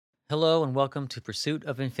Hello and welcome to Pursuit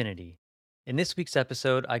of Infinity. In this week's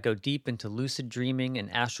episode, I go deep into lucid dreaming and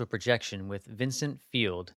astral projection with Vincent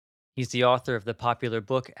Field. He's the author of the popular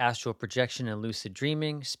book Astral Projection and Lucid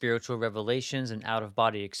Dreaming, Spiritual Revelations and Out of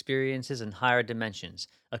Body Experiences in Higher Dimensions,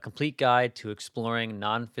 a complete guide to exploring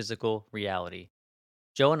non physical reality.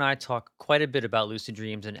 Joe and I talk quite a bit about lucid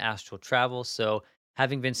dreams and astral travel, so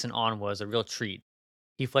having Vincent on was a real treat.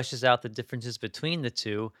 He fleshes out the differences between the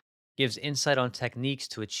two, gives insight on techniques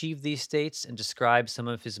to achieve these states, and describes some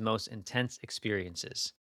of his most intense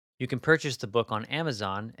experiences. You can purchase the book on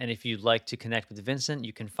Amazon, and if you'd like to connect with Vincent,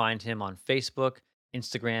 you can find him on Facebook,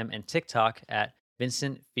 Instagram, and TikTok at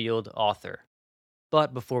Vincent Field Author.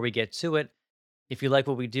 But before we get to it, if you like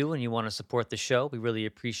what we do and you want to support the show, we really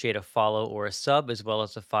appreciate a follow or a sub, as well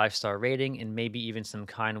as a 5-star rating and maybe even some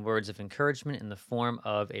kind words of encouragement in the form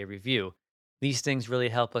of a review. These things really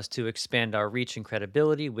help us to expand our reach and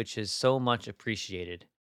credibility, which is so much appreciated.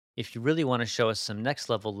 If you really want to show us some next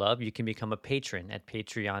level love, you can become a patron at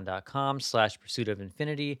patreon.com/pursuit of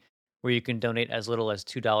infinity, where you can donate as little as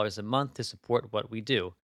 $2 a month to support what we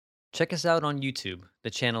do. Check us out on YouTube.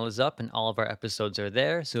 The channel is up and all of our episodes are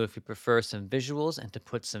there, so if you prefer some visuals and to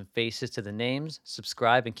put some faces to the names,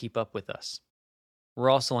 subscribe and keep up with us.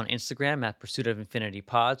 We're also on Instagram at Pursuit of Infinity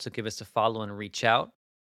Pod, so give us a follow and reach out.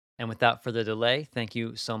 And without further delay, thank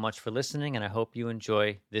you so much for listening, and I hope you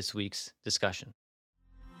enjoy this week's discussion.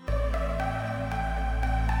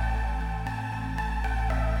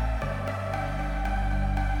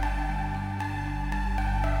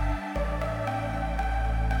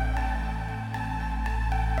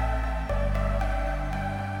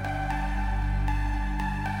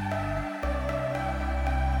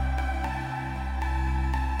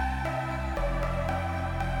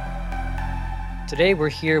 Today, we're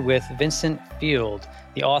here with Vincent Field,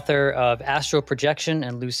 the author of Astral Projection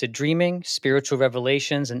and Lucid Dreaming, Spiritual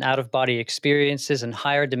Revelations and Out of Body Experiences in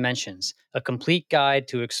Higher Dimensions, a complete guide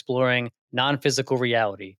to exploring non physical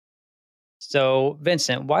reality. So,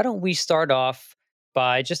 Vincent, why don't we start off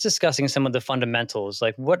by just discussing some of the fundamentals,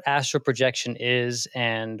 like what astral projection is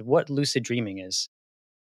and what lucid dreaming is?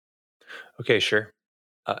 Okay, sure.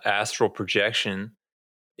 Astral projection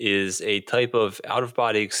is a type of out of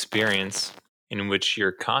body experience in which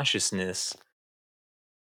your consciousness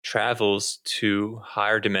travels to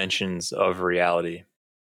higher dimensions of reality.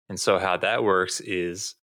 And so, how that works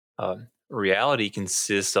is reality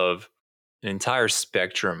consists of an entire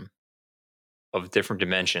spectrum of different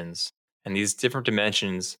dimensions. And these different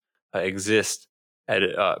dimensions exist at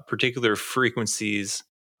particular frequencies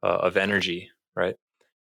of energy, right?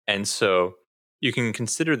 And so you can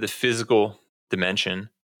consider the physical dimension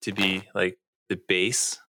to be like the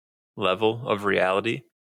base level of reality.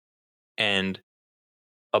 And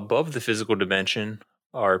above the physical dimension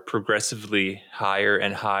are progressively higher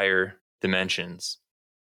and higher dimensions.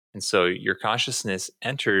 And so your consciousness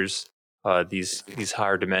enters these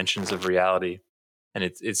higher dimensions of reality. And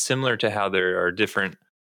it's similar to how there are different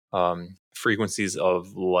frequencies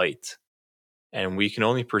of light. And we can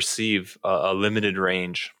only perceive a limited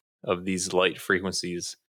range of these light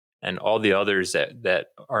frequencies, and all the others that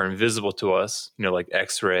are invisible to us, like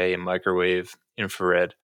X-ray and microwave,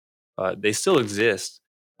 infrared, they still exist.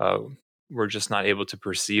 Uh, we're just not able to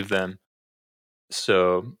perceive them.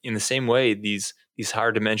 So, in the same way, these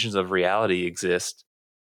higher dimensions of reality exist,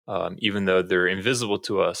 even though they're invisible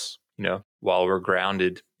to us. While we're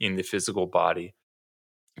grounded in the physical body.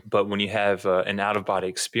 But when you have an out of body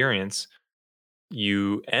experience,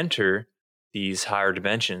 you enter these higher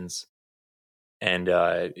dimensions, and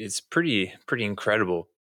it's pretty incredible.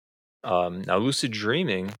 Now, lucid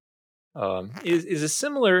dreaming is a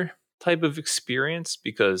similar type of experience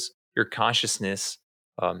because your consciousness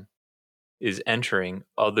is entering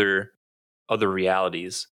other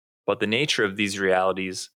realities, but the nature of these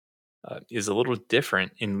realities is a little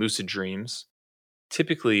different in lucid dreams.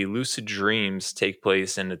 Typically, lucid dreams take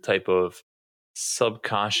place in a type of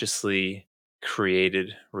subconsciously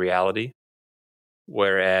created reality,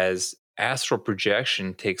 whereas astral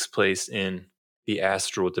projection takes place in the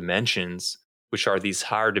astral dimensions, which are these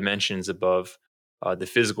higher dimensions above the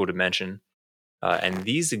physical dimension. And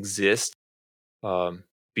these exist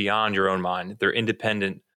beyond your own mind. They're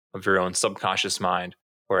independent of your own subconscious mind,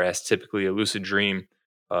 whereas typically a lucid dream,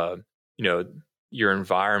 uh, you know, your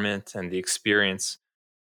environment and the experience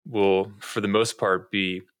will, for the most part,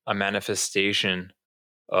 be a manifestation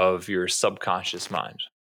of your subconscious mind.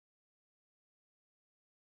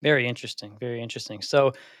 Very interesting. Very interesting.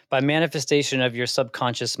 So, by manifestation of your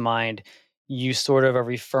subconscious mind, you sort of are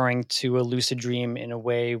referring to a lucid dream in a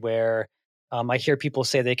way where I hear people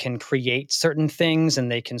say they can create certain things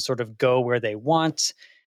and they can sort of go where they want.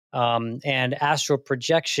 and astral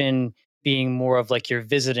projection being more of like you're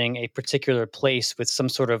visiting a particular place with some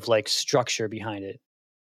sort of like structure behind it.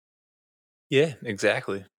 Yeah,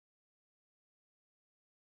 exactly.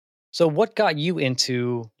 So, what got you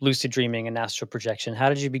into lucid dreaming and astral projection? How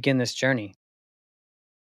did you begin this journey?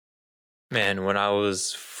 Man, when I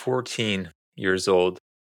was 14 years old,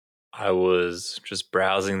 I was just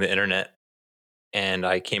browsing the internet and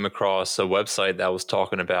I came across a website that was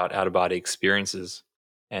talking about out of body experiences.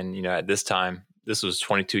 And, at this time, this was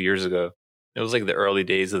 22 years ago. It was like the early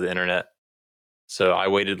days of the internet. So I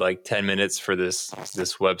waited like 10 minutes for this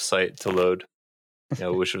website to load,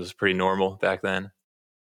 which was pretty normal back then.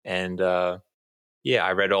 And yeah,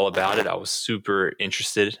 I read all about it. I was super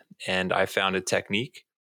interested and I found a technique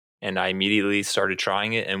and I immediately started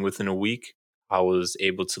trying it. And within a week, I was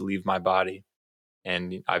able to leave my body.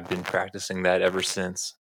 And I've been practicing that ever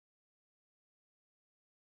since.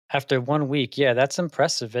 After 1 week, yeah, that's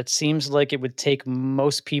impressive. It seems like it would take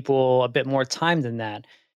most people a bit more time than that.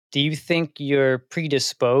 Do you think you're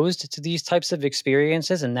predisposed to these types of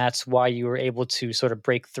experiences and that's why you were able to sort of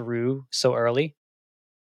break through so early?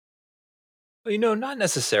 But, not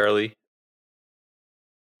necessarily.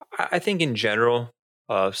 I think in general,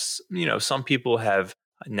 some people have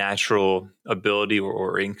a natural ability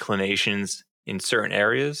or inclinations in certain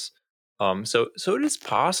areas. So it is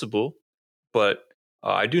possible, but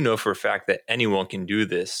I do know for a fact that anyone can do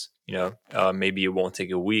this. Maybe it won't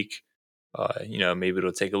take a week. Maybe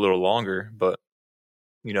it'll take a little longer, but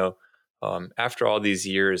you know, after all these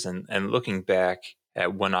years and looking back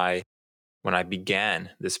at when I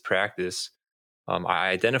began this practice, I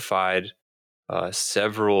identified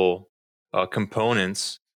several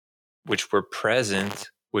components which were present,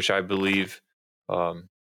 which I believe um,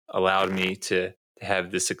 allowed me to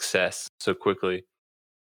have this success so quickly.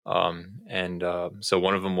 And so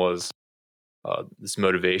one of them was this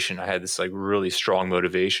motivation. I had this like really strong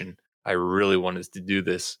motivation. I really wanted to do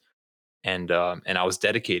this, and I was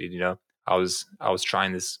dedicated. I was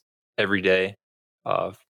trying this every day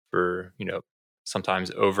uh, for sometimes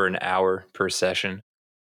over an hour per session,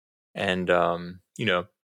 and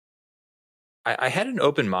I had an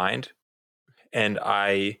open mind, and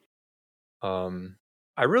um,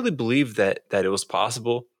 I really believed that it was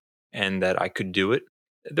possible and that I could do it.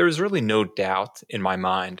 There was really no doubt in my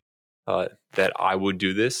mind that I would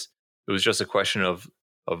do this. It was just a question of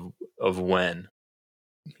of when,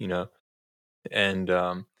 you know, and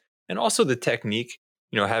also the technique.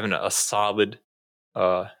 Having a solid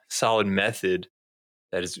method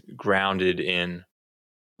that is grounded in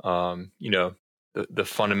the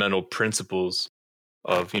fundamental principles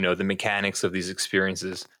of the mechanics of these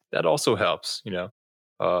experiences. That also helps.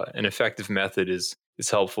 An effective method is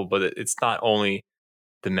helpful, but it's not only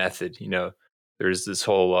the method. There's this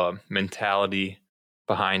whole mentality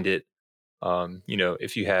behind it.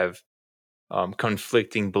 If you have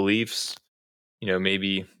conflicting beliefs,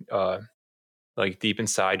 maybe like deep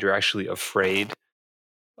inside you're actually afraid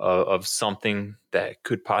of something that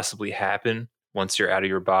could possibly happen once you're out of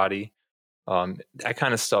your body. That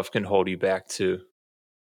kind of stuff can hold you back too.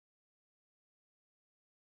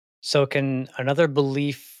 So, can another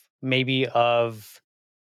belief maybe of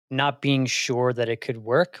not being sure that it could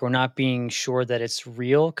work or not being sure that it's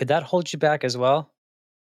real, could that hold you back as well?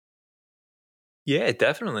 Yeah,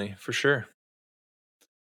 definitely, for sure.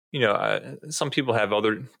 Some people have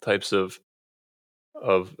other types of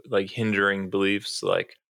like hindering beliefs,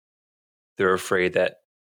 like they're afraid that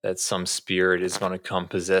some spirit is going to come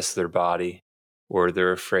possess their body, or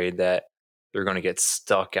they're afraid that they're going to get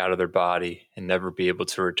stuck out of their body and never be able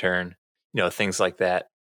to return. Things like that.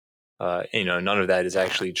 None of that is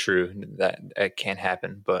actually true. That can't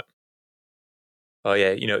happen. But oh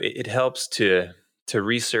yeah, it helps to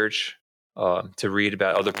research, to read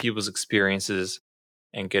about other people's experiences,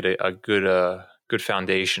 and get a good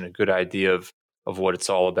foundation, a good idea of what it's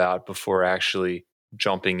all about before actually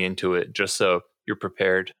jumping into it, just so you're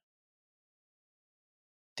prepared.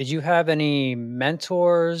 Did you have any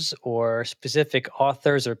mentors or specific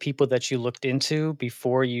authors or people that you looked into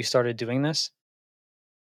before you started doing this?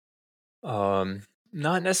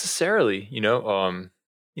 Not necessarily.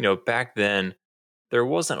 Back then there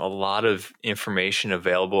wasn't a lot of information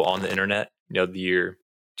available on the internet. The year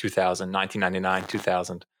 2000, 1999,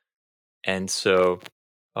 2000. And so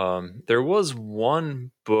there was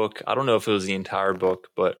one book. I don't know if it was the entire book,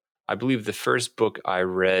 but I believe the first book I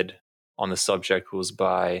read on the subject was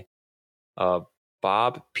by uh,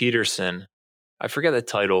 Bob Peterson. I forget the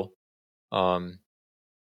title, um,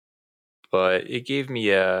 but it gave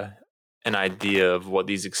me an idea of what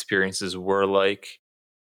these experiences were like.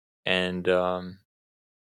 And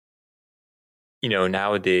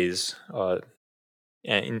nowadays,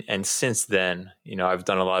 and since then, I've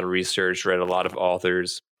done a lot of research, read a lot of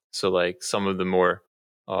authors. So, like, some of the more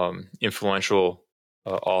influential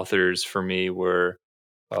authors for me were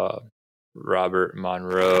uh, Robert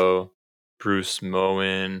Monroe, Bruce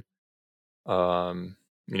Moen. There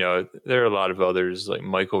are a lot of others like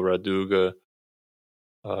Michael Raduga.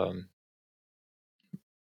 Um,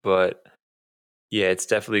 but yeah, it's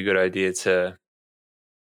definitely a good idea to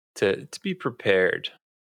be prepared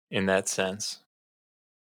in that sense.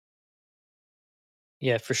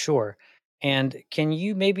 Yeah, for sure. And can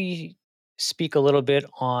you maybe speak a little bit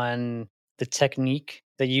on the technique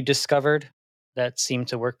that you discovered that seemed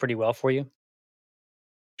to work pretty well for you?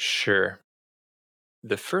 Sure.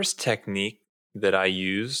 The first technique that I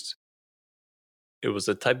used, it was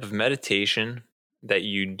a type of meditation that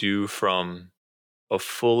you do from a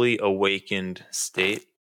fully awakened state.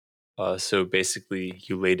 So basically,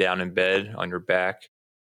 you lay down in bed on your back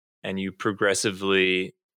and you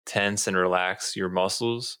progressively tense and relax your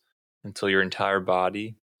muscles until your entire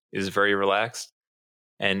body is very relaxed.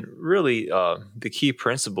 And really, the key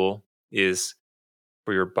principle is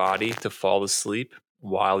for your body to fall asleep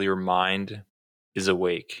while your mind is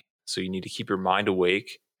awake. So you need to keep your mind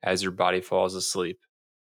awake as your body falls asleep.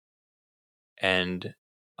 And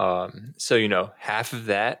so half of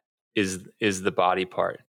that is the body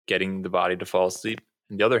part, getting the body to fall asleep,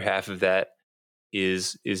 and the other half of that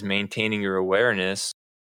is maintaining your awareness,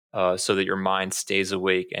 so that your mind stays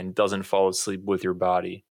awake and doesn't fall asleep with your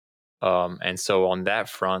body. And so on that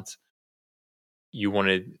front, you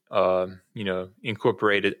want to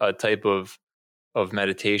incorporate a type of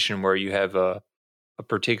meditation where you have a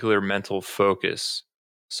particular mental focus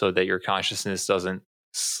so that your consciousness doesn't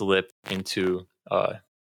slip into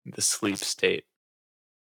the sleep state.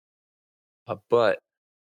 But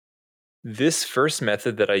this first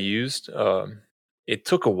method that I used, it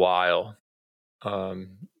took a while.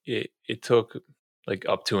 It took like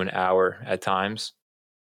up to an hour at times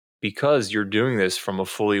because you're doing this from a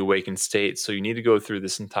fully awakened state. So you need to go through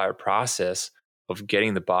this entire process of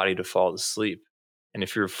getting the body to fall asleep. And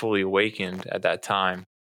if you're fully awakened at that time,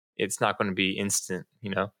 it's not going to be instant.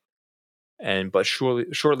 And but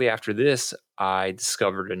shortly after this, I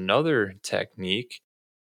discovered another technique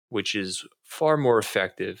which is far more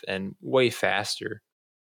effective and way faster.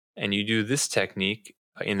 And you do this technique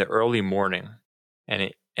in the early morning.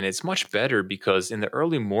 And it's much better because in the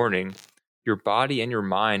early morning, your body and your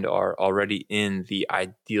mind are already in the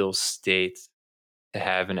ideal state to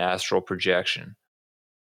have an astral projection.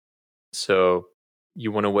 So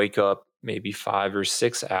you want to wake up maybe 5 or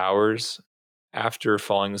 6 hours after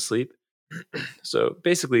falling asleep. So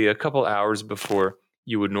basically, a couple hours before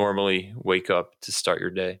you would normally wake up to start your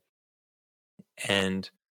day. And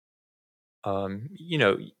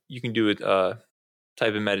you can do it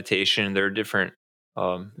type of meditation. There are different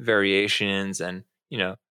variations, and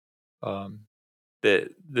um, the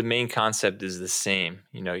main concept is the same.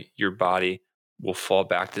 Your body will fall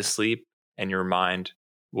back to sleep, and your mind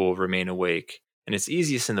will remain awake. And it's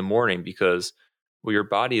easiest in the morning because, well, your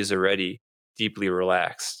body is already deeply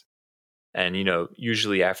relaxed, and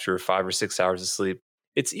usually after 5 or 6 hours of sleep,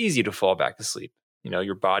 it's easy to fall back to sleep.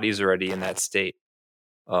 Your body is already in that state.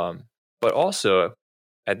 Um, but also,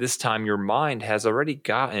 at this time, your mind has already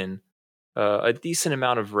gotten a decent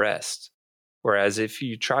amount of rest. Whereas if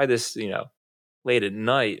you try this, late at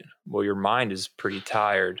night, well, your mind is pretty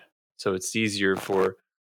tired. So it's easier for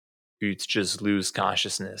you to just lose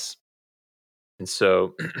consciousness. And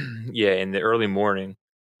so, yeah, in the early morning,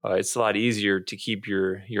 it's a lot easier to keep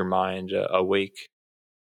your mind awake.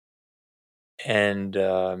 And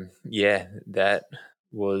yeah,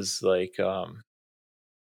 was like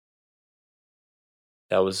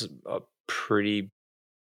that was a pretty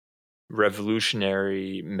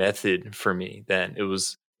revolutionary method for me then. It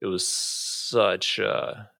was such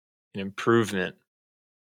an improvement,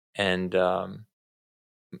 and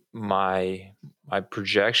my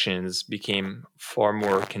projections became far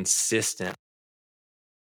more consistent.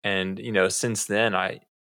 And since then, I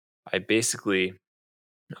basically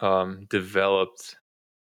developed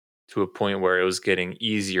to a point where it was getting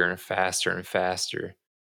easier and faster.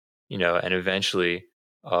 And eventually,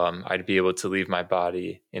 I'd be able to leave my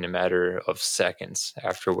body in a matter of seconds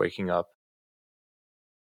after waking up.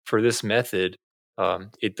 For this method,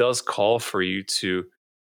 it does call for you to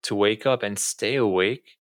wake up and stay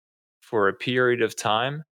awake for a period of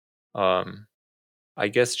time. Um, I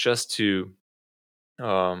guess just to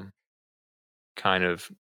um, kind of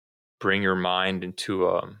bring your mind into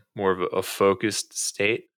more of a focused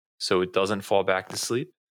state, so it doesn't fall back to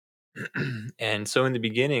sleep. And so in the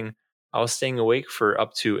beginning, I was staying awake for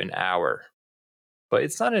up to an hour. but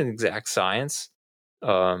it's not an exact science.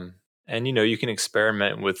 Um, and you can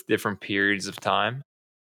experiment with different periods of time.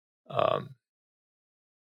 Um,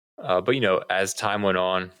 but as time went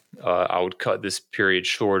on, I would cut this period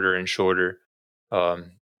shorter and shorter.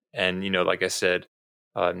 Um, and like I said,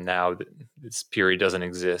 now this period doesn't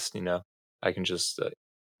exist. I can just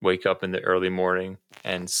wake up in the early morning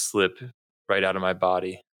and slip right out of my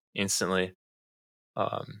body instantly.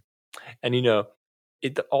 Um, and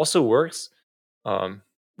it also works um,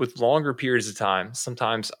 with longer periods of time.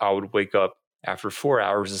 Sometimes I would wake up after 4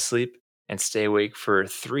 hours of sleep and stay awake for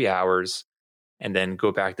 3 hours and then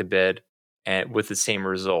go back to bed and with the same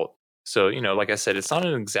result. So, like I said, it's not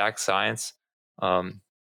an exact science, um,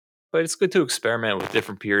 but it's good to experiment with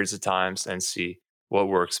different periods of times and see what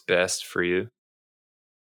works best for you.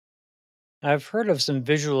 I've heard of some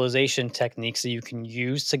visualization techniques that you can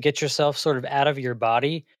use to get yourself sort of out of your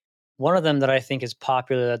body. One of them that I think is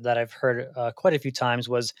popular that I've heard quite a few times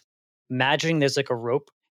was imagining there's like a rope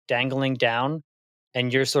dangling down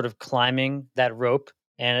and you're sort of climbing that rope,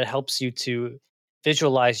 and it helps you to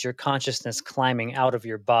visualize your consciousness climbing out of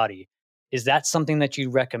your body. Is that something that you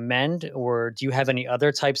recommend, or do you have any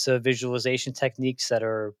other types of visualization techniques that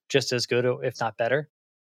are just as good, if not better?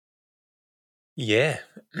 Yeah,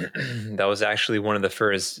 that was actually one of the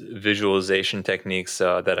first visualization techniques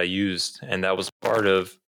that I used, and that was part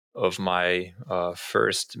of my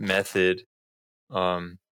first method.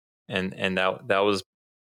 Um, and that was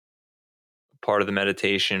part of the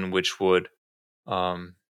meditation, which would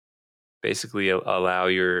um, basically allow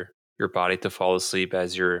your body to fall asleep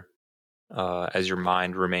as your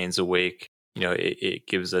mind remains awake. It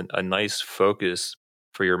gives a nice focus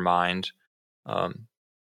for your mind. Um,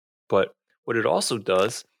 but what it also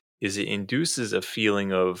does is it induces a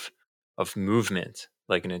feeling of movement,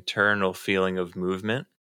 like an internal feeling of movement,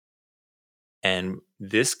 and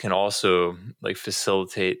this can also like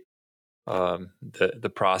facilitate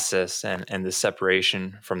the process and the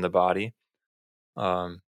separation from the body.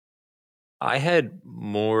 Um, I had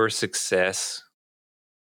more success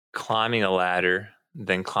climbing a ladder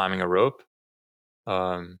than climbing a rope.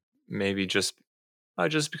 Maybe just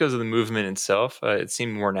because of the movement itself, it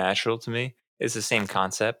seemed more natural to me. It's the same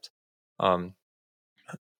concept, um,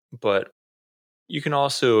 but you can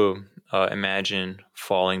also imagine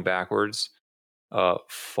falling backwards.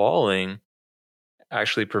 Falling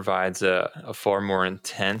actually provides a far more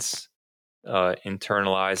intense,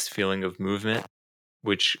 internalized feeling of movement,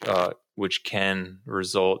 which can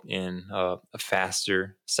result in a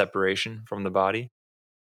faster separation from the body.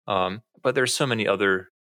 But there's so many other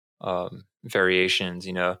variations,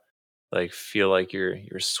 like feel like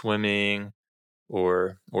you're swimming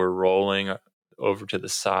or rolling over to the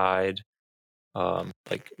side,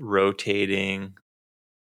 like rotating.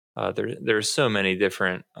 There's so many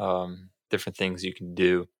different things you can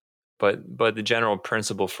do, but the general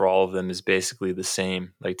principle for all of them is basically the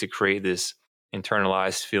same, like to create this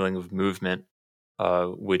internalized feeling of movement,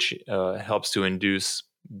 which helps to induce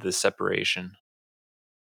the separation.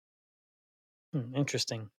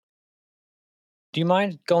 Interesting. Do you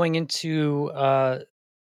mind going into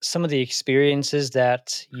some of the experiences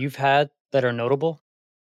that you've had that are notable?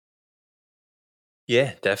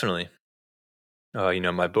 Yeah, definitely.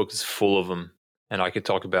 My book is full of them, and I could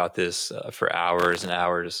talk about this for hours and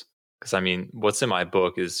hours. Because I mean, what's in my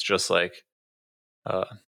book is just like uh,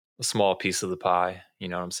 a small piece of the pie. You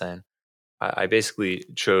know what I'm saying? I basically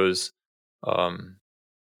chose um,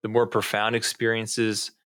 the more profound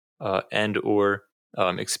experiences and or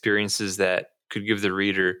experiences that could give the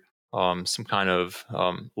reader some kind of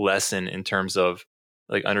lesson in terms of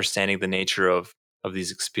like understanding the nature of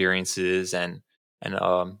these experiences and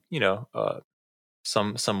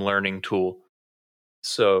some learning tool.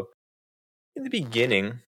 So in the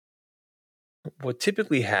beginning, what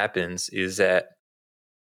typically happens is that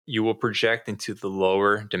you will project into the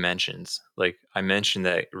lower dimensions. Like I mentioned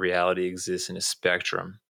that reality exists in a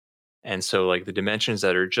spectrum. And so like the dimensions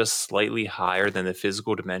that are just slightly higher than the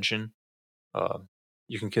physical dimension, uh,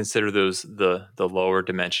 you can consider those the lower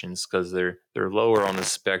dimensions because they're lower on the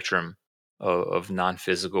spectrum of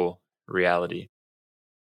non-physical reality.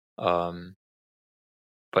 Um,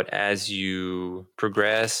 but as you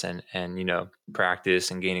progress and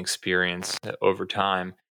practice and gain experience over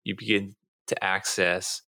time, you begin to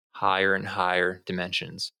access higher and higher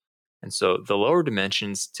dimensions. And so the lower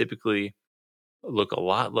dimensions typically look a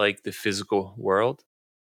lot like the physical world,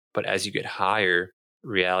 but as you get higher,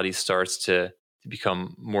 reality starts to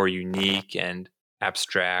become more unique and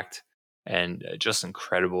abstract and just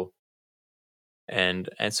incredible. And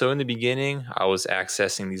so in the beginning, I was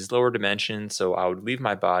accessing these lower dimensions. So I would leave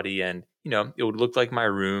my body, and it would look like my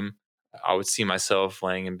room. I would see myself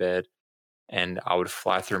laying in bed, and I would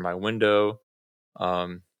fly through my window,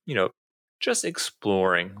 um, you know, just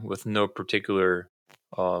exploring with no particular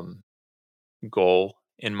um, goal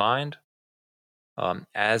in mind.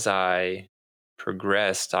 As I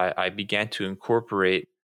progressed, I began to incorporate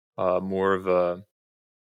more of a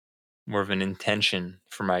more of an intention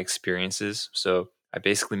for my experiences. So I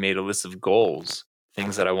basically made a list of goals,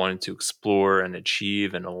 things that I wanted to explore and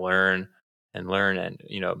achieve and to learn, and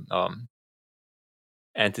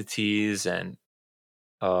entities and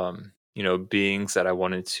beings that I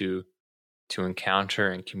wanted to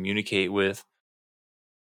encounter and communicate with.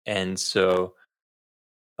 And so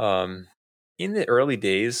um, in the early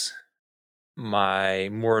days, my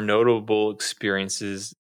more notable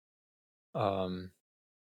experiences um,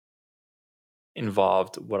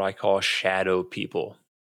 involved what I call shadow people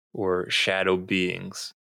or shadow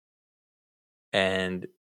beings. And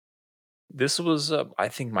this was, I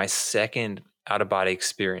think, my second out of body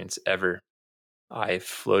experience ever. I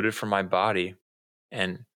floated from my body,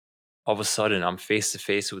 and all of a sudden, I'm face to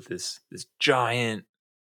face with this giant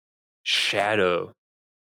shadow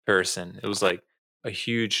person. It was like a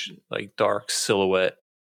huge, like dark silhouette,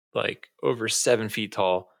 like over 7 feet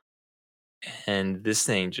tall, and this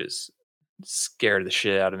thing just scared the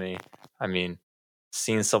shit out of me. I mean,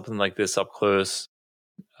 seeing something like this up close,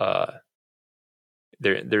 uh,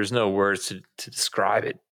 there's no words to describe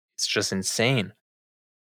it. It's just insane.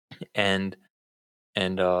 And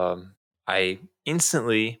and I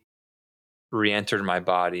instantly re-entered my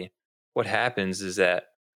body. What happens is that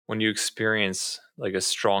when you experience like a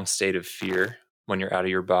strong state of fear when you're out of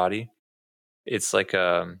your body, it's like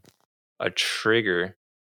a trigger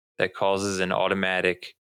that causes an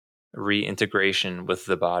automatic reintegration with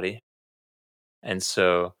the body. And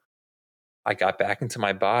so I got back into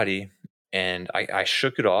my body, and I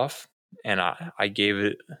shook it off, and I gave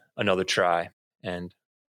it another try, and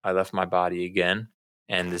I left my body again,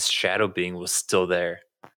 and this shadow being was still there.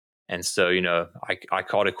 And so, I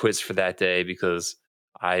called it quits for that day because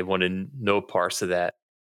I wanted no parts of that.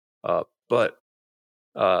 But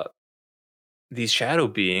uh, these shadow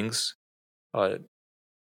beings, uh,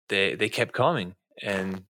 they kept coming,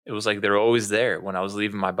 and it was like they were always there when I was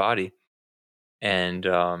leaving my body. And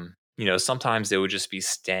sometimes they would just be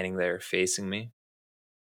standing there facing me,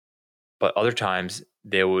 but other times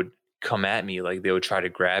they would come at me, like they would try to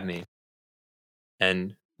grab me.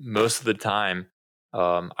 And most of the time,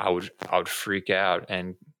 I would freak out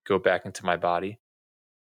and go back into my body.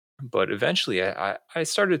 But eventually, I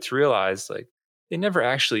started to realize like they never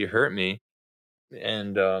actually hurt me,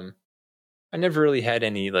 and I never really had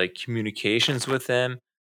any like communications with them,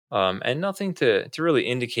 and nothing to really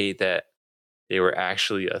indicate that they were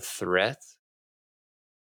actually a threat.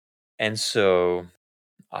 And so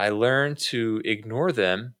I learned to ignore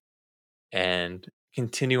them and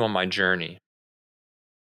continue on my journey.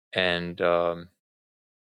 And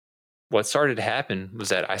what started to happen was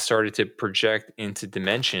that I started to project into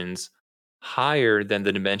dimensions higher than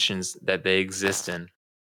the dimensions that they exist in.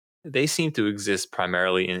 They seem to exist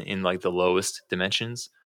primarily in like the lowest dimensions.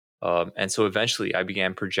 And so eventually I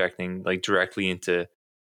began projecting like directly into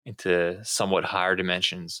somewhat higher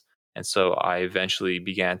dimensions. And so I eventually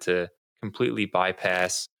began to completely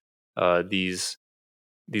bypass these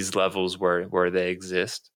levels where they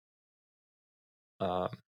exist. Um,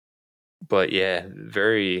 but yeah,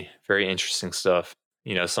 very very interesting stuff.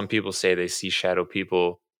 Some people say they see shadow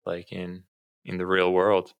people like in the real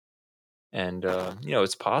world, and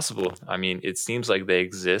it's possible. I mean, it seems like they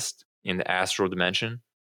exist in the astral dimension,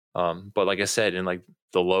 but like I said, in like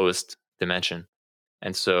the lowest dimension.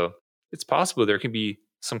 And so it's possible there can be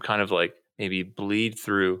some kind of like maybe bleed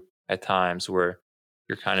through at times where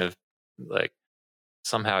you're kind of like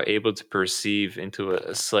somehow able to perceive into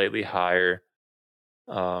a slightly higher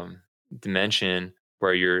um, dimension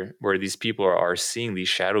where these people are seeing these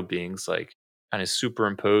shadow beings like kind of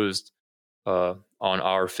superimposed on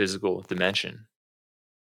our physical dimension.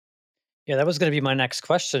 Yeah, that was going to be my next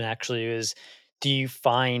question actually is do you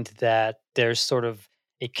find that there's sort of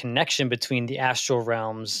a connection between the astral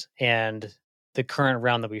realms and the current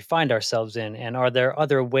realm that we find ourselves in, and are there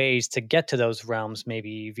other ways to get to those realms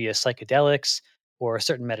maybe via psychedelics or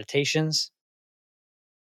certain meditations?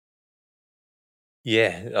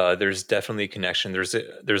 Yeah, there's definitely a connection. There's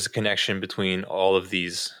a connection between all of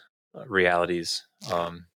these realities,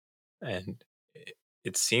 and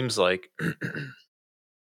it seems like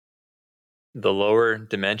the lower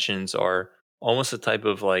dimensions are almost a type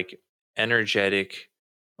of like energetic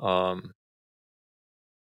um,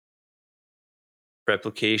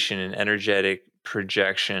 replication and energetic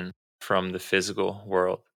projection from the physical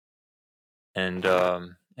world. And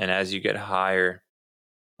and as you get higher,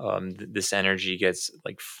 this energy gets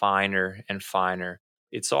like finer and finer.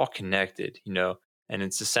 It's all connected, and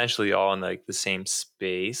it's essentially all in like the same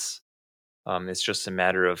space. It's just a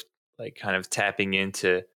matter of like kind of tapping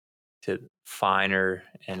into to finer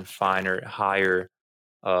and finer, higher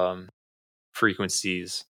um,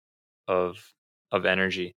 frequencies of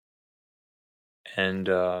energy. And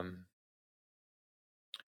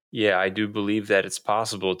yeah, I do believe that it's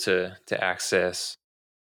possible to access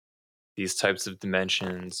these types of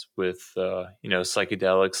dimensions with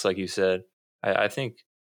psychedelics, like you said. I think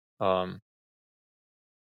um,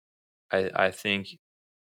 I think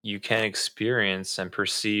you can experience and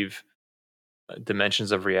perceive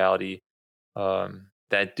dimensions of reality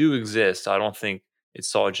that do exist. I don't think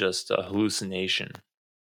it's all just a hallucination.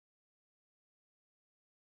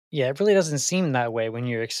 Yeah, it really doesn't seem that way when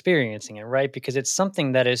you're experiencing it, right? Because it's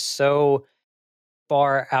something that is so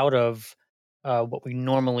far out of what we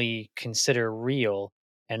normally consider real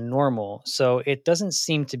and normal. So it doesn't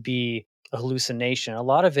seem to be a hallucination. A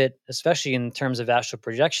lot of it, especially in terms of astral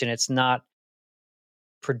projection, it's not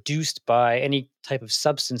produced by any type of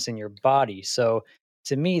substance in your body. So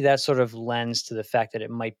to me, that sort of lends to the fact that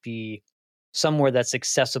it might be somewhere that's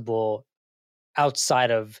accessible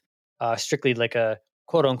outside of strictly like a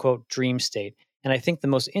quote unquote dream state. And I think the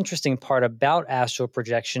most interesting part about astral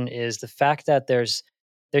projection is the fact that there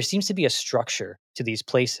seems to be a structure to these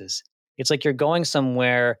places. It's like you're going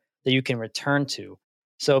somewhere that you can return to.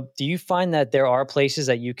 So, do you find that there are places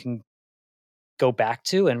that you can go back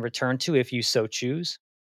to and return to if you so choose?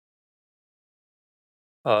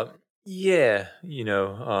 Uh, yeah,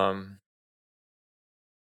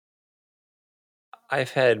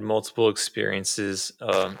 I've had multiple experiences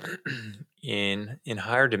in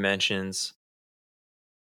higher dimensions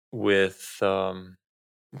with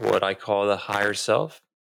what I call the higher self.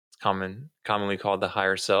 It's commonly called the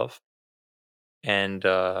higher self. And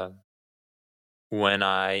when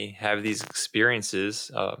I have these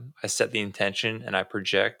experiences, I set the intention and I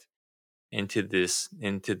project into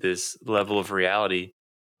this level of reality.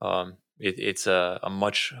 It's a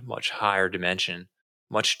much higher dimension,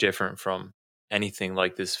 much different from anything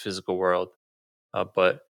like this physical world.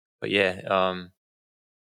 But yeah,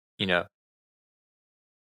 you know,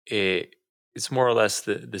 it it's more or less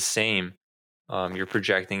the same. You're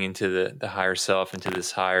projecting into the higher self, into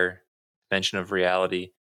this higher dimension of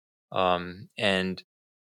reality, and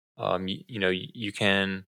you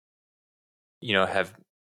can have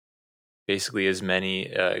basically as many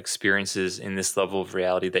experiences in this level of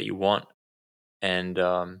reality that you want, and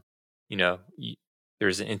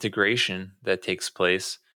there's an integration that takes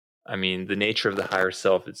place. I mean, the nature of the higher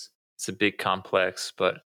self is it's a bit complex,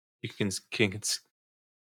 but you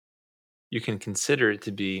can consider it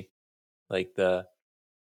to be like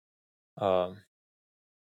um,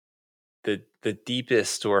 the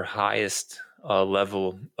deepest or highest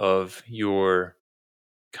level of your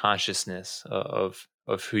consciousness, of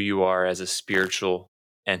who you are as a spiritual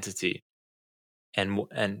entity. And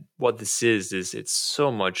what this is it's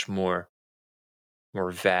so much more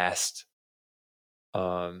vast,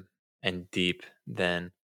 um, and deep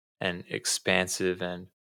than and expansive and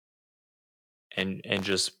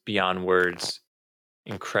just beyond words,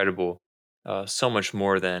 incredible, so much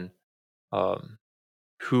more than um,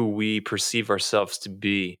 who we perceive ourselves to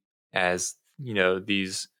be as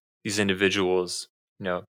these individuals, you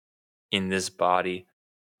know in this body,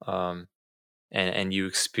 um, and you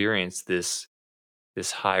experience this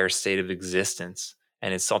higher state of existence,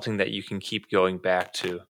 and it's something that you can keep going back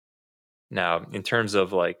to. Now, in terms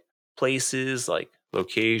of like places, like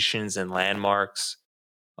locations and landmarks,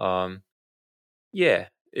 um, yeah,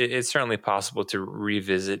 it's certainly possible to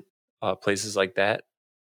revisit places like that.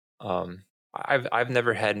 Um, I've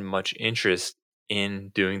never had much interest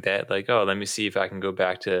in doing that. Like, oh, let me see if I can go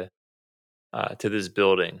back to this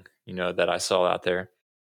building, that I saw out there.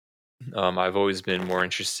 I've always been more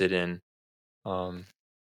interested in um,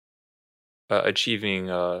 achieving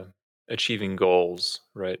goals,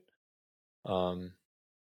 right? Um,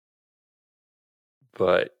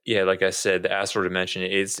 but yeah, like I said, the astral dimension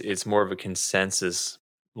it's more of a consensus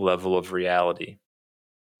level of reality.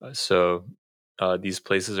 So these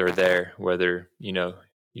places are there, whether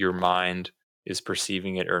your mind is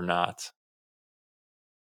perceiving it or not.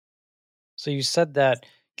 So you said that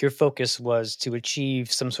your focus was to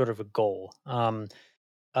achieve some sort of a goal.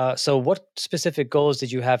 So what specific goals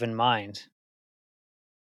did you have in mind?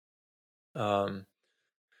 Um,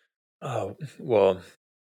 oh well,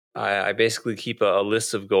 I basically keep a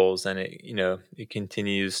list of goals, and it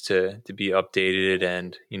continues to be updated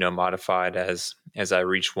and modified as I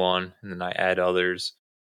reach one, and then I add others.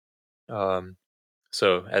 Um,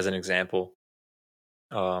 So, as an example,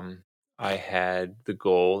 um, I had the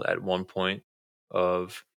goal at one point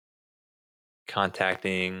of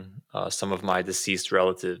contacting some of my deceased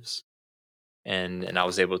relatives, and I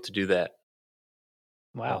was able to do that.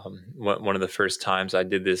 Wow. One of the first times I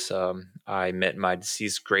did this, I met my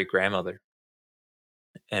deceased great grandmother,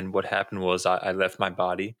 and what happened was I left my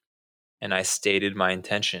body and I stated my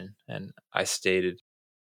intention, and I stated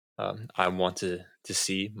I want to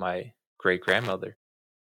see my great grandmother.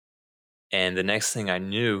 And the next thing I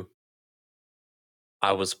knew,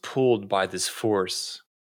 I was pulled by this force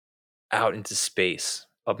out into space,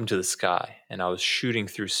 up into the sky, and I was shooting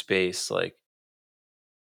through space, like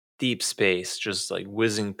deep space, just like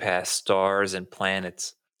whizzing past stars and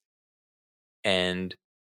planets. And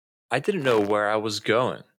I didn't know where I was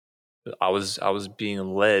going. I was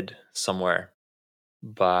being led somewhere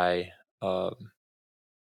by um,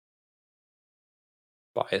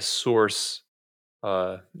 by a source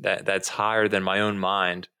that's higher than my own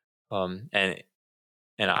mind, and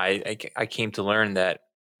I came to learn that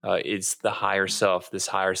it's the higher self, this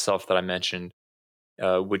higher self that I mentioned,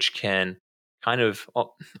 which can kind of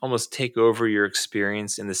almost take over your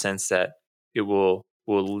experience in the sense that it will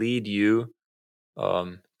lead you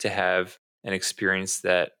to have an experience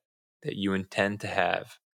that you intend to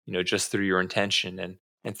have, just through your intention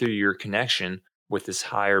and through your connection with this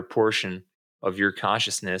higher portion of your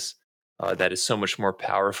consciousness that is so much more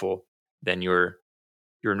powerful than your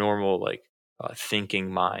normal like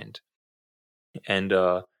thinking mind. And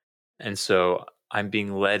uh and so I'm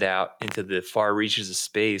being led out into the far reaches of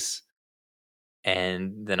space,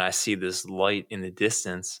 and then I see this light in the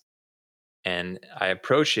distance, and I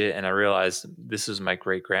approach it and I realize this is my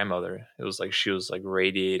great grandmother. It was like she was like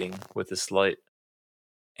radiating with this light,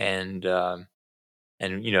 and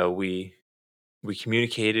we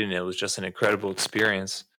communicated, and it was just an incredible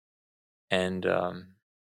experience. And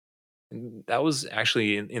that was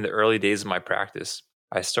actually in the early days of my practice.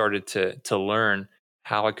 I started to learn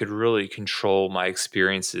how I could really control my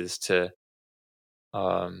experiences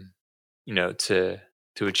um, to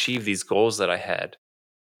achieve these goals that I had.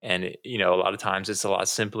 And a lot of times it's a lot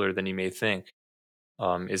simpler than you may think.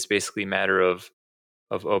 It's basically a matter of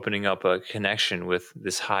opening up a connection with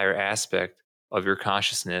this higher aspect of your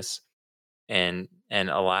consciousness, and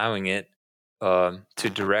allowing it to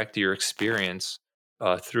direct your experience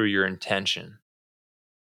through your intention.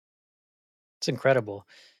 It's incredible.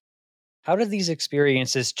 How do these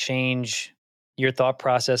experiences change your thought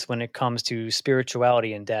process when it comes to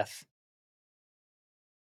spirituality and death?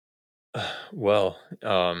 Well,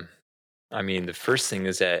 I mean, the first thing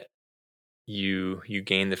is that you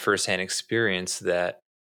gain the firsthand experience that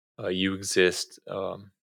you exist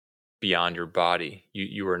beyond your body.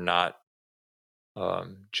 You are not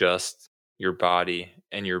just your body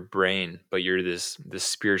and your brain, but you're this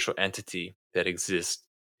spiritual entity that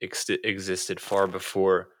existed far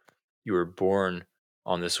before you were born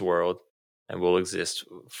on this world, and will exist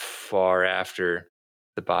far after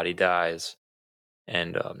the body dies.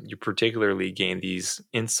 And you particularly gain these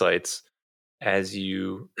insights as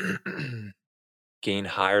you gain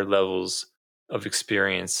higher levels of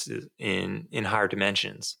experience in higher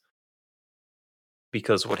dimensions,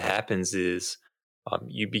 because what happens is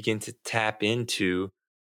you begin to tap into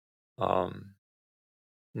um,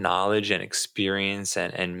 knowledge and experience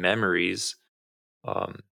and memories,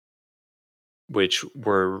 um, which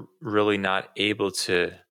we're really not able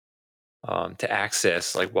to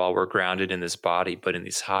access like while we're grounded in this body, but in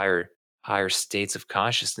these higher states of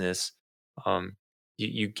consciousness,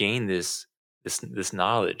 you gain this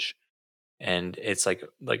knowledge, and it's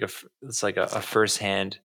it's like a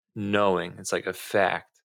firsthand knowing. It's like a fact.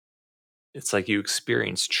 It's like you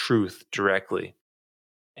experience truth directly,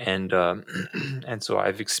 and and so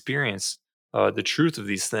I've experienced the truth of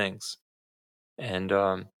these things, and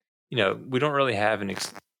we don't really have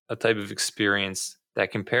a type of experience that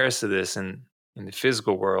compares to this in the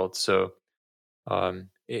physical world. So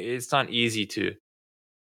it's not easy to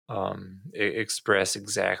express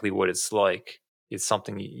exactly what it's like. It's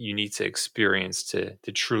something you need to experience to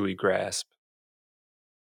truly grasp.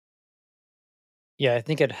 Yeah, I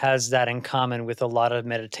think it has that in common with a lot of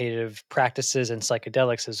meditative practices and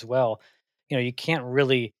psychedelics as well. You can't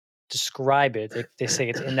really describe it. They say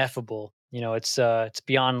it's ineffable. It's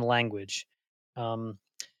beyond language. Um,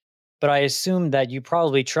 but I assume that you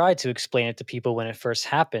probably tried to explain it to people when it first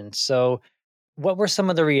happened. So, what were some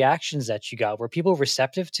of the reactions that you got? Were people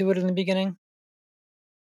receptive to it in the beginning?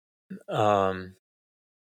 um,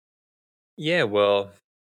 yeah, well,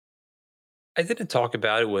 I didn't talk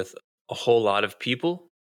about it with a whole lot of people.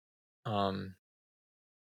 Um,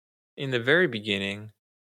 in the very beginning,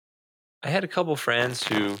 I had a couple friends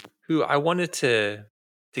who I wanted to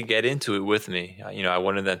get into it with me. I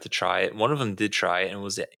wanted them to try it. One of them did try it and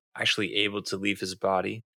was actually able to leave his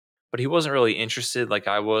body, but he wasn't really interested like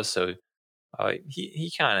I was. So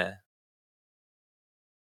he kind of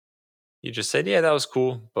he just said, "Yeah, that was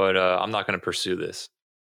cool, but I'm not going to pursue this."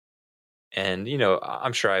 And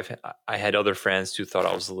I'm sure I had other friends who thought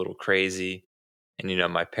I was a little crazy,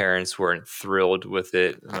 and my parents weren't thrilled with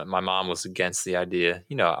it. My mom was against the idea.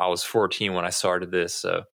 I was 14 when I started this,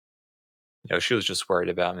 so she was just worried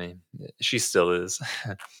about me. She still is,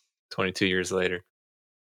 22 years later.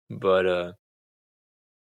 But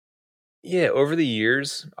yeah, over the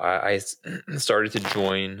years, started to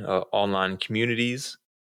join online communities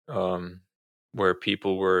um, where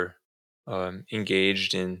people were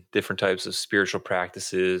engaged in different types of spiritual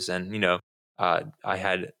practices, and I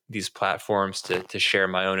had these platforms to share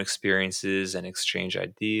my own experiences and exchange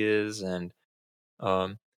ideas, and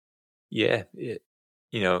um, yeah,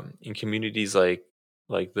 in communities like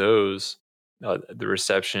those, the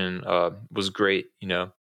reception was great.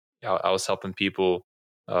 I was helping people,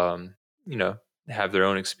 um, you know, have their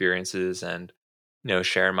own experiences and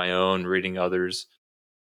sharing my own, reading others,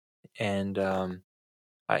 and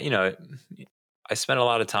I, I spent a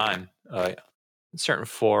lot of time in certain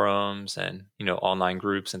forums and online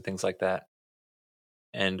groups and things like that,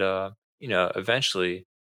 and eventually.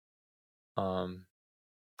 Um,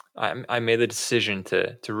 I made the decision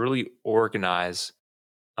to really organize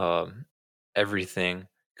um, everything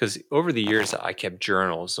because over the years I kept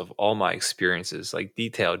journals of all my experiences, like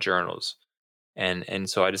detailed journals, and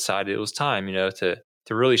so I decided it was time,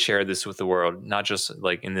 to really share this with the world, not just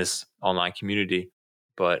like in this online community,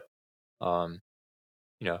 but um,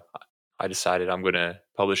 I decided I'm going to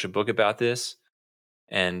publish a book about this,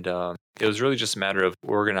 and it was really just a matter of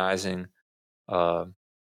organizing uh,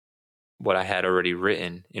 what I had already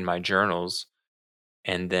written in my journals,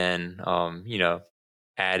 and then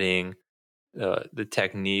adding the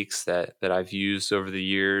techniques that I've used over the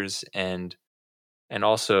years, and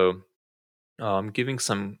also giving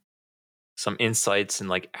some insights and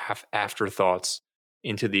like afterthoughts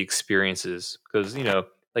into the experiences because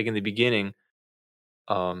like in the beginning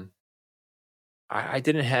um, I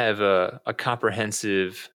didn't have a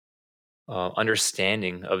comprehensive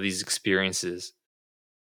understanding of these experiences,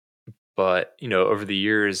 but over the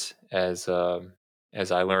years as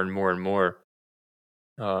I learned more and more,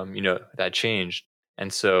 that changed,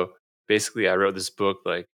 and so basically I wrote this book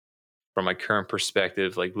like from my current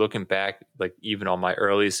perspective, like looking back, like even on my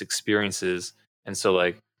earliest experiences. And so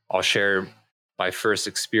like I'll share my first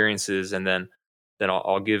experiences, and then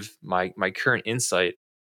I'll give my current insight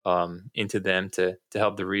into them to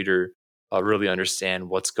help the reader really understand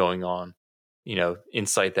what's going on.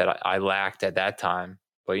 Insight that I lacked at that time,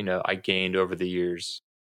 but I gained over the years.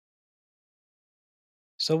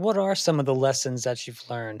 So, what are some of the lessons that you've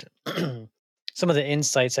learned? Some of the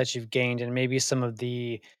insights that you've gained, and maybe some of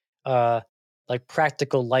the uh, like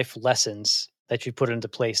practical life lessons that you put into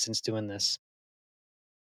place since doing this.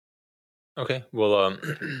 Okay, well,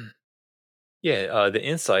 yeah, the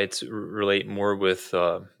insights relate more with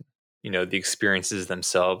the experiences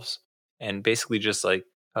themselves, and basically just like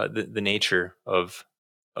the nature of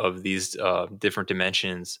these different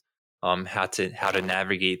dimensions, how to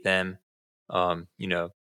navigate them. Um, you know,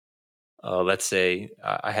 let's say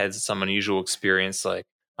I had some unusual experience, like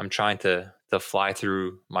I'm trying to fly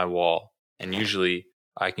through my wall, and usually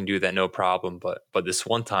I can do that no problem. But this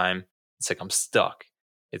one time, it's like I'm stuck.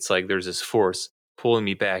 It's like there's this force pulling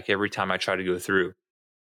me back every time I try to go through.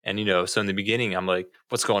 And so in the beginning, I'm like,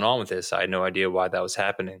 "What's going on with this?" I had no idea why that was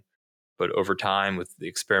happening. But over time, with the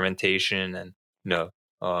experimentation and you know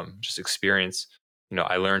just experience,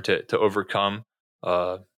 I learned to overcome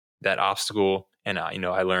uh, that obstacle, and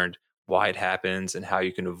I learned why it happens and how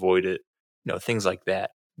you can avoid it. Things like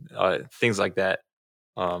that. Things like that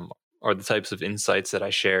um, are the types of insights that I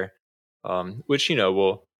share, which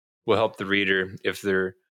will help the reader if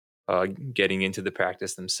they're getting into the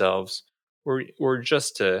practice themselves, or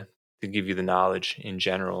just to give you the knowledge in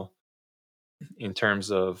general in terms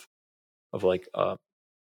of like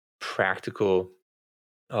practical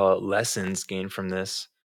lessons gained from this.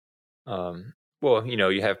 Well,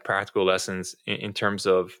 you have practical lessons in terms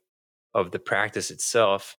of the practice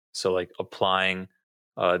itself. So, like applying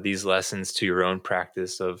these lessons to your own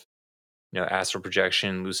practice of astral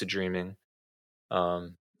projection, lucid dreaming.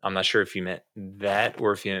 I'm not sure if you meant that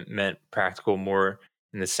or if you meant practical more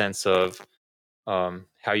in the sense of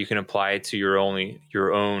how you can apply it to your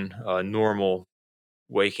own normal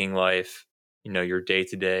waking life. Your day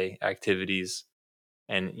to day activities,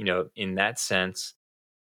 and in that sense,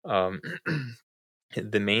 um,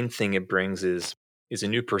 the main thing it brings is a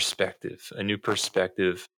new perspective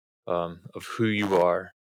of who you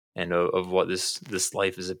are and of what this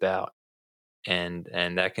life is about. And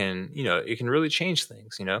that can, it can really change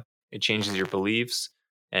things. It changes your beliefs,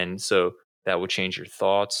 and so that will change your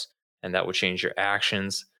thoughts, and that will change your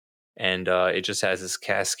actions, and it just has this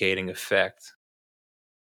cascading effect.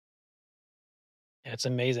 Yeah, it's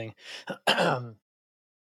amazing.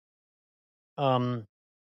 um,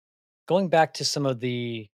 Going back to some of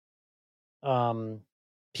the um,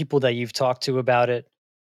 people that you've talked to about it,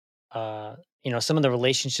 uh, some of the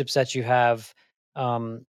relationships that you have.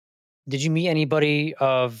 Um, did you meet anybody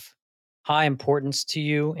of high importance to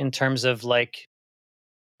you in terms of like,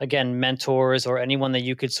 again, mentors or anyone that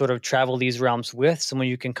you could sort of travel these realms with, someone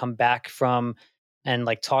you can come back from and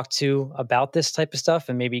like talk to about this type of stuff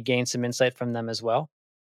and maybe gain some insight from them as well?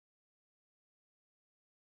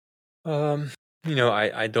 Um,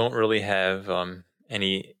 I don't really have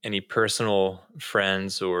any personal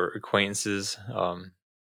friends or acquaintances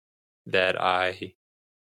that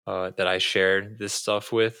I shared this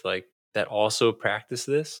stuff with, like, that also practice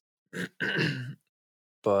this.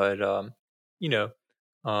 But you know,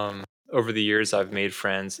 over the years, I've made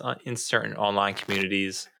friends in certain online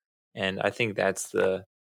communities, and I think that's the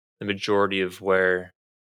majority of where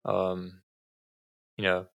um, you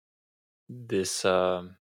know this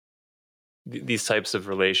these types of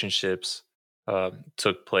relationships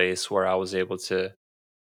took place, where I was able to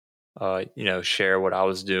share what I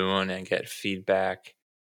was doing and get feedback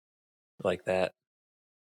like that.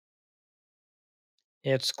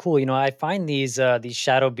 Yeah, it's cool. I find these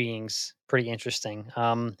shadow beings pretty interesting.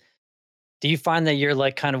 Do you find that you're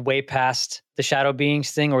like kind of way past the shadow beings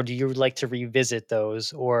thing, or do you like to revisit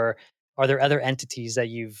those, or are there other entities that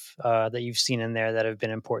you've seen in there that have been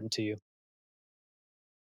important to you?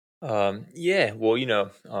 Yeah,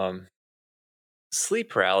 well, sleep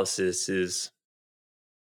paralysis is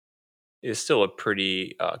still a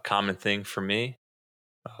pretty common thing for me.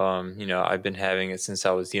 I've been having it since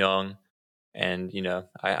I was young, and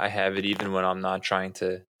I have it even when I'm not trying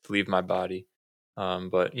to leave my body.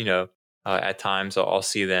 But at times I'll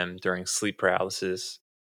see them during sleep paralysis,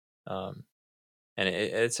 um, and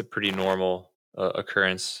it's a pretty normal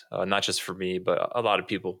occurrence, not just for me, but a lot of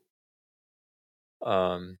people.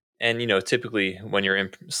 And typically when you're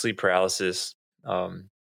in sleep paralysis, um,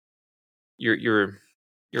 your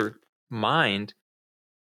your mind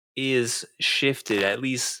is shifted at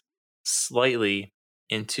least slightly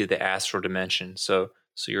into the astral dimension. So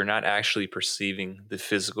you're not actually perceiving the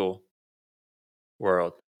physical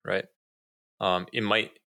world, right?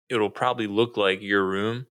 It'll probably look like your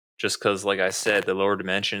room, just because, like I said, the lower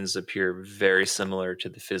dimensions appear very similar to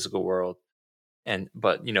the physical world. And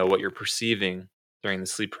but what you're perceiving during the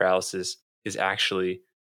sleep paralysis is actually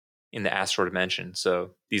in the astral dimension.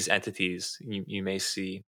 So these entities, you may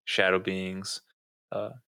see shadow beings,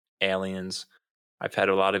 uh, aliens. I've had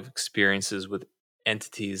a lot of experiences with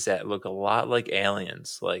entities that look a lot like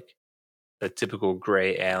aliens, like a typical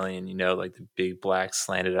gray alien, like the big black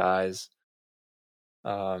slanted eyes.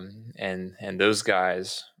 And those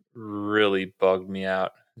guys really bugged me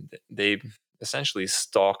out. They essentially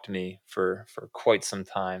stalked me for quite some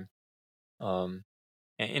time. Um,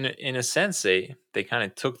 and in a sense, they kind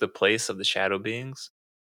of took the place of the shadow beings.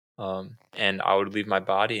 And I would leave my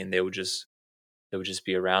body, and they would just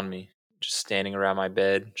be around me, just standing around my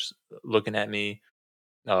bed, just looking at me.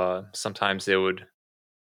 Sometimes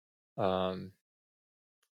um,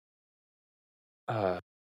 uh,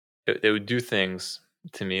 they would do things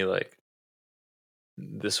to me, like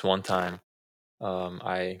this one time.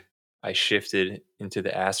 I shifted into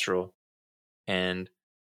the astral, and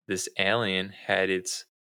this alien had its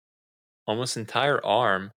almost entire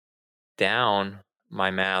arm down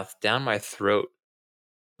my mouth, down my throat,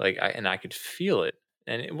 and I could feel it.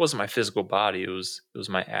 And it wasn't my physical body; it was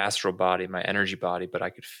my astral body, my energy body, but I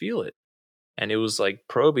could feel it, and it was like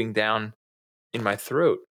probing down in my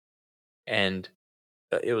throat, and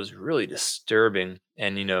it was really disturbing.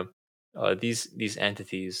 And these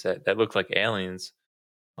entities that look like aliens.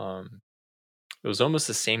 Um, It was almost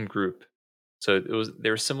the same group. So they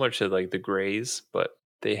were similar to like the Greys, but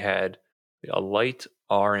they had a light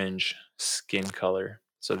orange skin color.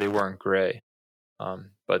 So they weren't gray.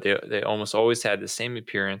 But they almost always had the same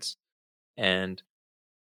appearance. And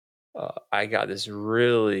I got this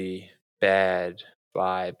really bad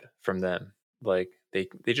vibe from them. Like they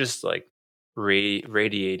just like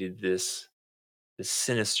radiated this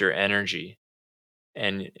sinister energy.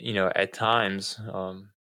 And at times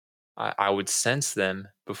I would sense them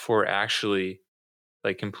before actually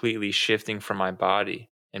like completely shifting from my body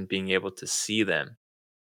and being able to see them.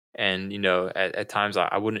 And at times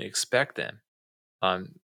I wouldn't expect them,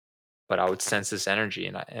 um, but I would sense this energy,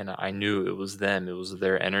 and I knew it was them, it was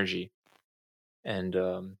their energy. And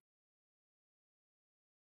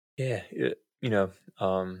yeah,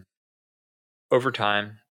 um, over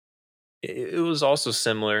time, it was also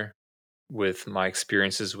similar with my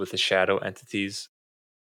experiences with the shadow entities,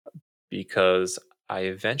 because I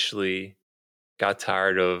eventually got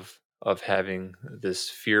tired of having this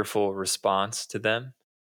fearful response to them,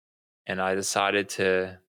 and I decided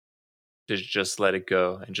to just let it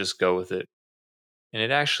go and just go with it. And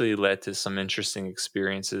it actually led to some interesting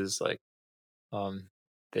experiences, like um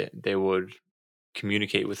they would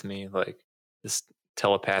communicate with me, like this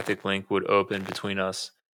telepathic link would open between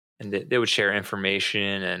us, and they would share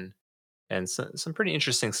information and some pretty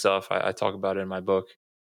interesting stuff. I talk about it in my book.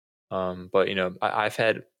 But I've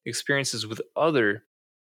had experiences with other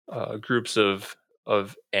groups of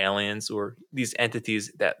aliens, or these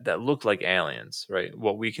entities that look like aliens, right?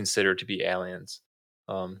 What we consider to be aliens,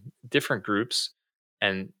 different groups,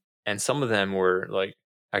 and some of them were like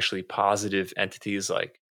actually positive entities,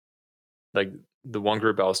 like the one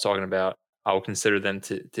group I was talking about. I would consider them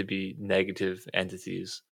to be negative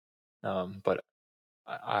entities. But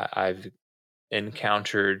I've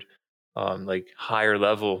encountered like higher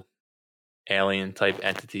level alien type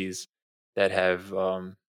entities that have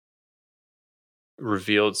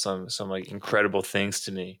revealed some like incredible things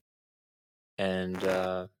to me. And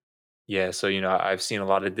yeah, so I've seen a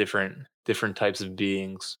lot of different types of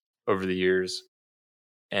beings over the years.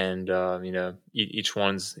 And each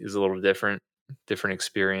one's is a little different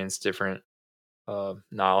experience, different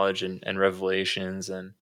knowledge and revelations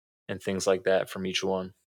and things like that from each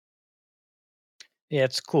one. Yeah,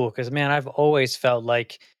 it's cool because, man, I've always felt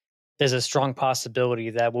like there's a strong possibility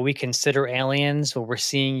that what we consider aliens, when we're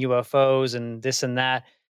seeing UFOs and this and that,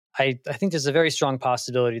 I think there's a very strong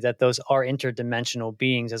possibility that those are interdimensional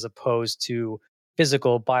beings as opposed to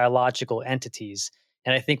physical biological entities.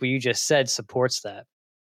 And I think what you just said supports that.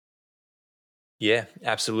 Yeah,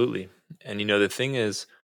 absolutely. And the thing is,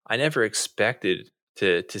 I never expected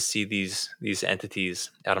to see these entities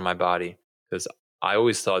out of my body, because I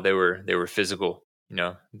always thought they were physical.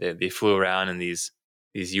 They flew around in these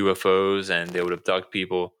UFOs, and they would abduct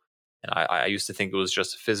people, and I used to think it was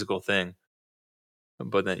just a physical thing.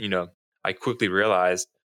 But then I quickly realized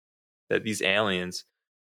that these aliens,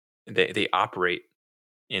 they operate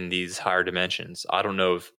in these higher dimensions. I don't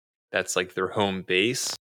know if that's like their home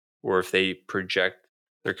base, or if they project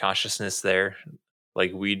their consciousness there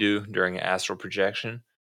like we do during astral projection,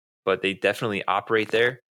 but they definitely operate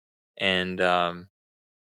there. And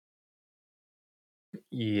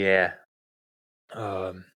yeah,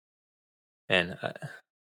 um, and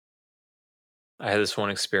I had this one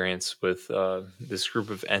experience with this group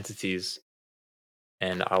of entities,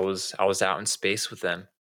 and I was out in space with them,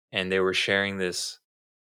 and they were sharing this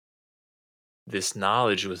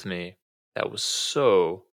knowledge with me that was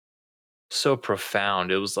so profound.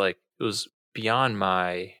 It was like it was beyond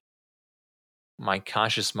my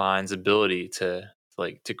conscious mind's ability to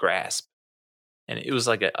grasp. And it was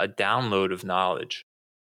like a download of knowledge.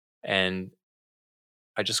 And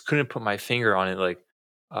I just couldn't put my finger on it. Like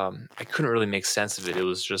I couldn't really make sense of it. It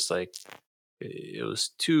was just like it was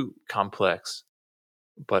too complex.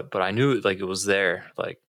 But I knew it, like it was there.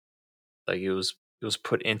 Like it was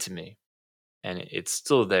put into me, and it's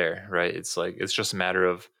still there, right? It's like it's just a matter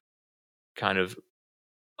of kind of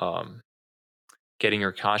um getting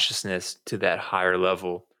your consciousness to that higher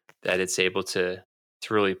level, that it's able to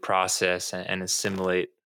really process and assimilate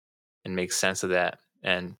and make sense of that.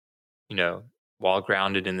 And you know while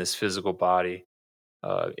grounded in this physical body,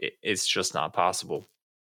 it's just not possible.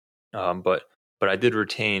 But I did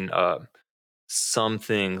retain some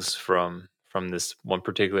things from this one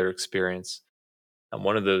particular experience. And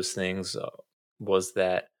one of those things was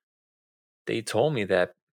that they told me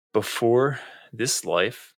that before this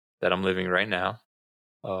life that I'm living right now,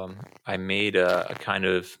 I made a kind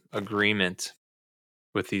of agreement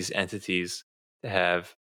with these entities to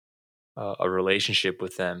have a relationship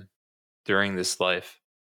with them during this life.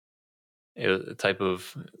 It was a type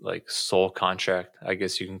of like soul contract, I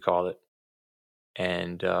guess you can call it.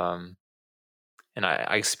 And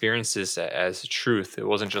I experienced this as truth. It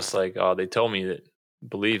wasn't just like, oh, they told me that,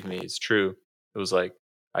 believe me, it's true. It was like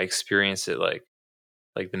I experienced it, like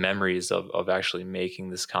the memories of actually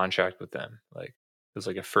making this contract with them. Like it was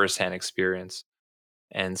like a firsthand experience.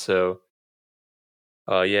 And so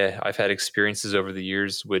yeah, I've had experiences over the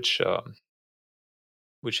years which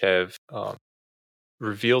have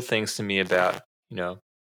revealed things to me about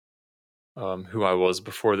who I was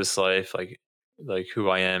before this life, like who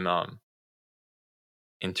I am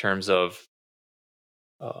in terms of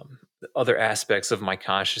the other aspects of my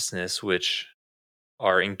consciousness, which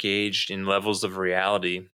are engaged in levels of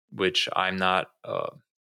reality which I'm not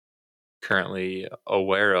currently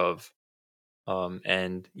aware of.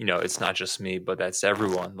 And it's not just me, but that's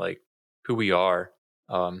everyone. Like who we are,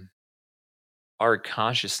 um, our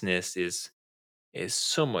consciousness is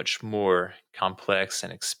so much more complex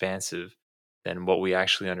and expansive than what we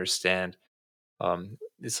actually understand.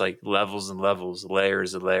 It's like levels and levels,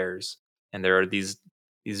 layers and layers, and there are these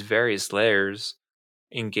various layers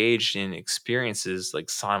engaged in experiences like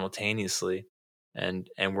simultaneously, and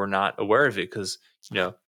we're not aware of it because you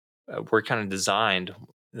know we're kind of designed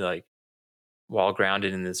like while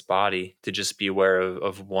grounded in this body to just be aware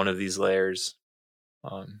of one of these layers,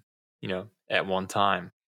 at one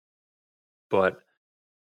time. But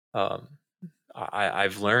um,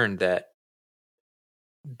 I've learned that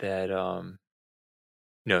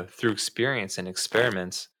through experience and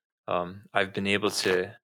experiments, I've been able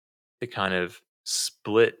to kind of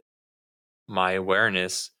split my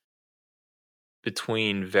awareness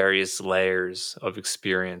between various layers of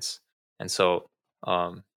experience, and so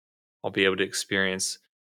um, I'll be able to experience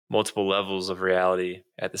multiple levels of reality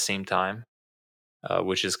at the same time,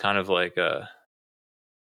 which is kind of like a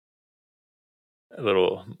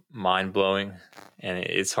little mind blowing, and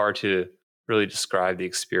it's hard to really describe the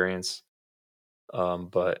experience.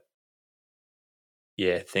 But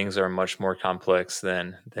yeah, things are much more complex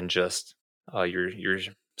than just your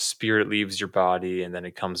spirit leaves your body and then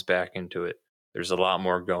it comes back into it. There's a lot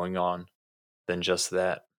more going on than just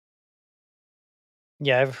that.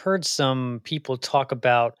 Yeah, I've heard some people talk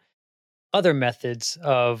about other methods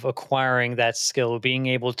of acquiring that skill, being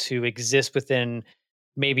able to exist within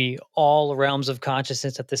maybe all realms of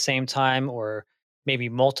consciousness at the same time, or maybe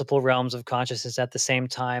multiple realms of consciousness at the same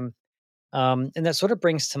time. And that sort of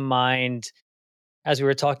brings to mind, as we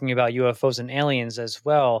were talking about UFOs and aliens as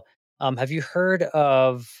well. Have you heard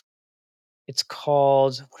of? It's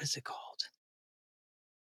called, what is it called?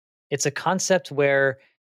 It's a concept where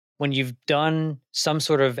when you've done some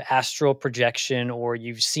sort of astral projection or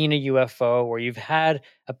you've seen a UFO or you've had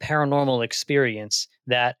a paranormal experience,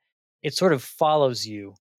 that it sort of follows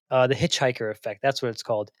you. The hitchhiker effect, that's what it's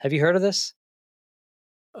called. Have you heard of this?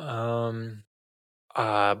 Um,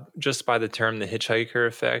 just by the term the hitchhiker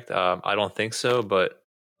effect, I don't think so, but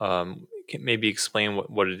can maybe explain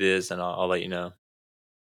what it is, and I'll let you know.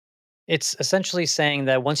 It's essentially saying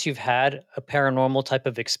that once you've had a paranormal type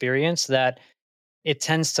of experience, that it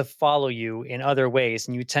tends to follow you in other ways,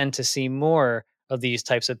 and you tend to see more of these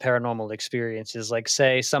types of paranormal experiences. Like,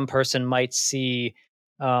 say, some person might see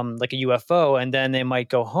like a UFO, and then they might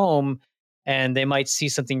go home and they might see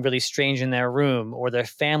something really strange in their room, or their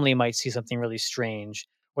family might see something really strange,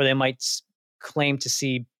 or they might claim to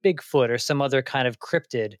see Bigfoot or some other kind of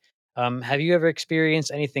cryptid. Have you ever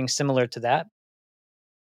experienced anything similar to that?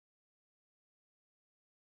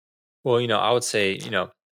 Well, I would say,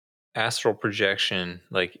 astral projection,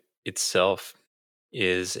 like itself,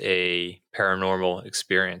 is a paranormal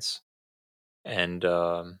experience. And,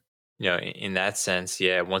 in that sense,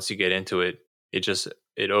 yeah, once you get into it,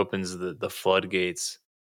 it opens the floodgates,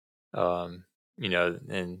 and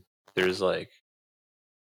there's like,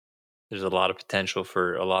 there's a lot of potential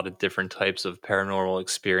for a lot of different types of paranormal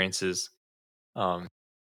experiences. Um,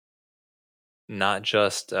 not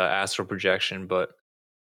just astral projection, but,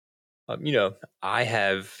 I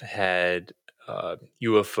have had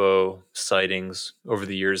UFO sightings over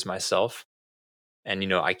the years myself.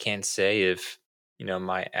 And, I can't say if,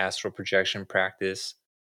 my astral projection practice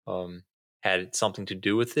um, had something to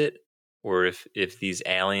do with it, or if these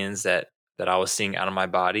aliens that I was seeing out of my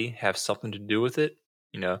body have something to do with it.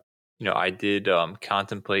 You know, I did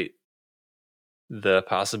contemplate the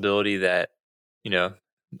possibility that, you know,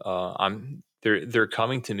 they're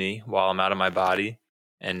coming to me while I'm out of my body,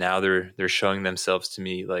 and now they're showing themselves to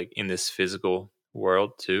me like in this physical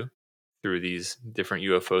world too, through these different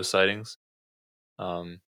UFO sightings.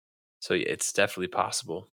 Um, so yeah, it's definitely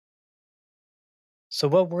possible. So,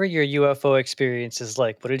 what were your UFO experiences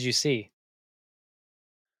like? What did you see?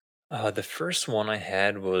 The first one I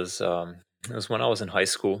had was it was when I was in high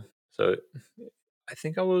school. So I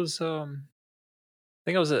think I was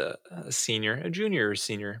a senior, a junior or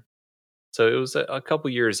senior. So it was a couple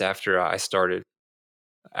years after I started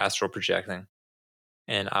astral projecting,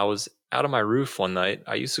 and I was out on my roof one night.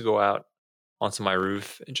 I used to go out onto my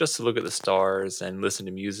roof just to look at the stars and listen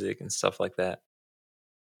to music and stuff like that.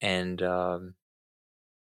 And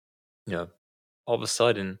you know, all of a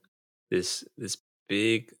sudden, this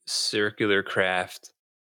big circular craft,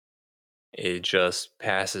 it just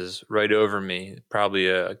passes right over me, probably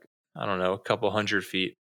I don't know, a couple hundred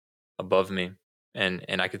feet above me, and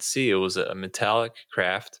I could see it was a metallic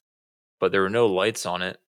craft, but there were no lights on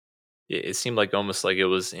it. It seemed like almost like it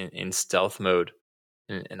was in stealth mode,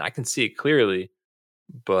 and I can see it clearly,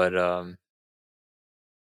 but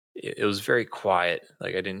it was very quiet.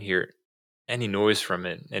 Like I didn't hear any noise from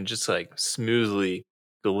it, and just like smoothly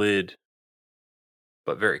glid,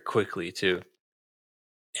 but very quickly too.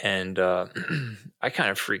 And I kind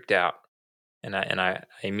of freaked out, and I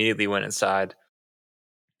immediately went inside,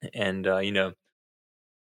 and I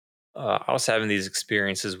was having these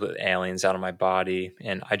experiences with aliens out of my body,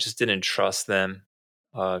 and I just didn't trust them.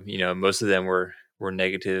 Most of them were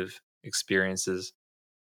negative experiences,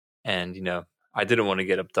 and I didn't want to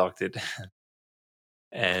get abducted.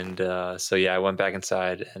 And so yeah, I went back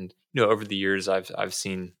inside, and over the years, I've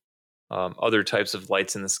seen other types of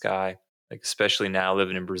lights in the sky, like especially now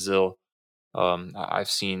living in Brazil. I've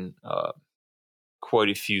seen quite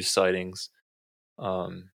a few sightings,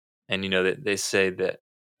 and they say that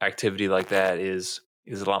activity like that is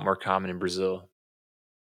a lot more common in Brazil,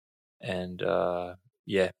 and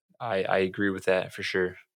yeah, I agree with that for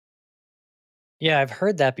sure. Yeah, I've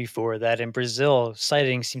heard that before, that in Brazil,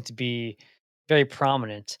 sightings seem to be very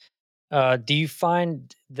prominent. Do you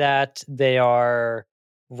find that they are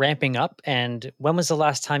ramping up? And when was the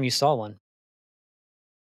last time you saw one?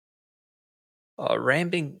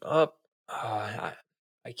 Ramping up, I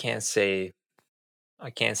can't say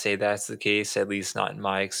that's the case. At least not in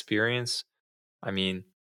my experience. I mean,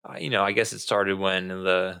 I guess it started when in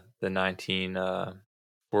the 1940s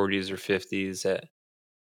or 50s that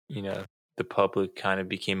you know the public kind of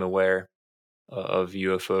became aware of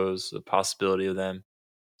UFOs, the possibility of them.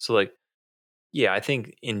 So like, yeah, I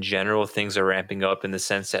think in general things are ramping up in the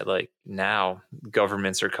sense that like now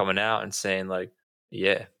governments are coming out and saying like,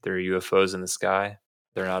 yeah, there are UFOs in the sky.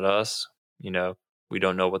 They're not us. You know, we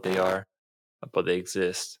don't know what they are, but they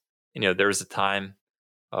exist. There was a time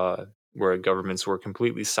uh, where governments were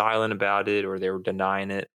completely silent about it or they were denying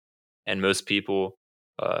it, and most people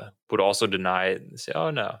would also deny it and say, "Oh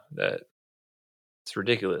no, that it's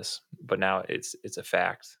ridiculous." But now it's a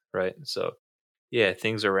fact, right? So yeah,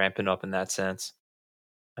 things are ramping up in that sense.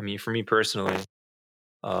 I mean, for me personally,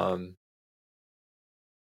 um,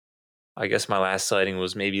 I guess my last sighting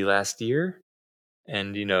was maybe last year,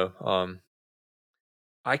 and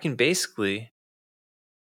I can basically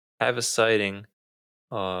have a sighting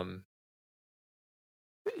um,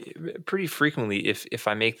 pretty frequently if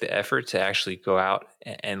I make the effort to actually go out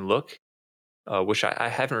and look, which I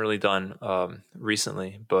haven't really done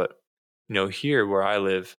recently. But here where I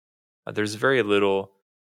live, there's very little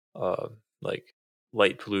uh, like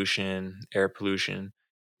light pollution, air pollution.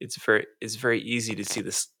 It's very easy to see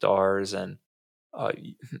the stars, and uh,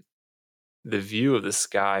 the view of the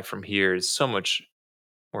sky from here is so much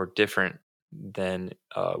more different than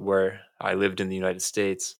where I lived in the United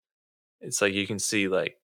States. It's like you can see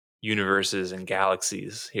like universes and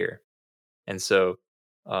galaxies here, and so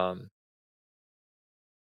um,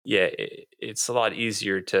 yeah, it's a lot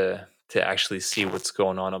easier to actually see what's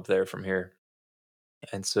going on up there from here.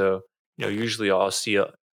 And so usually I'll see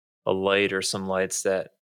a light or some lights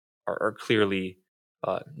that are clearly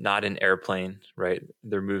not an airplane, right?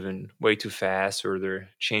 They're moving way too fast, or they're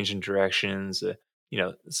changing directions.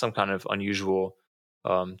 Some kind of unusual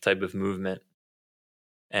type of movement,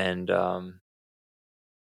 and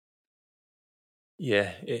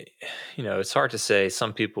yeah, it's hard to say.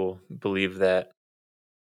 Some people believe that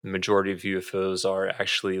the majority of UFOs are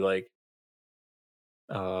actually like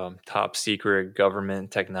top secret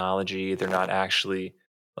government technology. They're not actually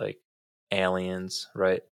like aliens,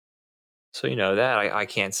 right? So that I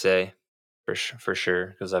can't say for sure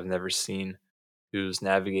because I've never seen who's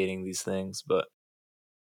navigating these things. But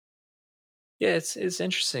yeah, it's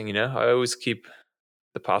interesting. I always keep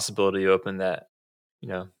the possibility open that you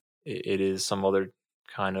know it is some other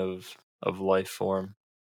kind of life form.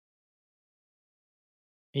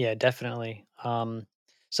 Yeah, definitely.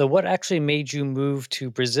 So what actually made you move to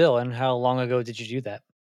Brazil, and how long ago did you do that?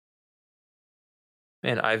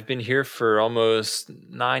 Man, I've been here for almost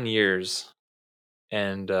 9 years,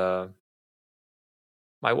 and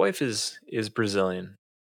my wife is Brazilian,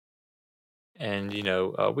 and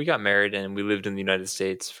we got married and we lived in the United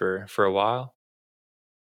States for a while,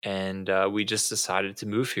 and we just decided to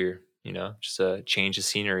move here. Just a change of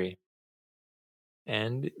scenery,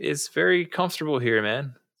 and it's very comfortable here,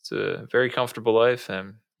 man. It's a very comfortable life,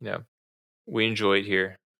 and we enjoy it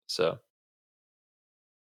here. So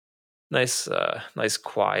nice, nice,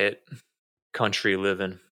 quiet country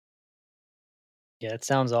living. Yeah, it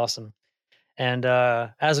sounds awesome. And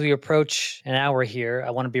as we approach an hour here, I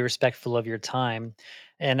want to be respectful of your time.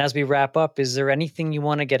 And as we wrap up, is there anything you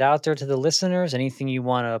want to get out there to the listeners? Anything you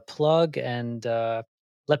want to plug and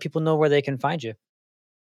let people know where they can find you?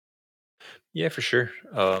 Yeah, for sure.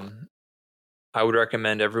 I would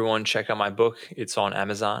recommend everyone check out my book. It's on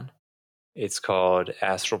Amazon. It's called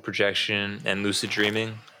Astral Projection and Lucid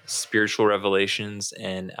Dreaming: Spiritual Revelations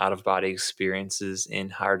and Out of Body Experiences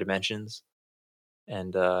in Higher Dimensions.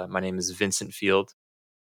 And my name is Vincent Field.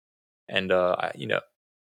 And,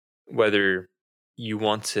 whether you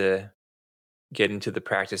want to get into the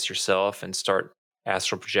practice yourself and start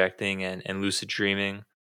astral projecting and lucid dreaming,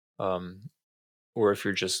 um, or if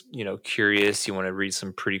you're just, curious, you want to read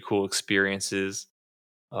some pretty cool experiences,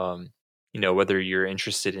 whether you're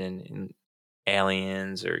interested in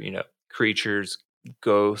aliens or creatures,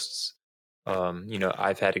 ghosts,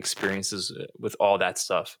 I've had experiences with all that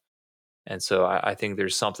stuff, and so I think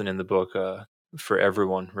there's something in the book for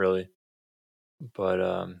everyone, really.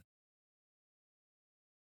 But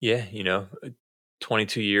yeah,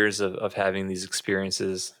 22 years of having these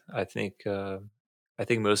experiences, I think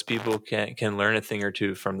most people can learn a thing or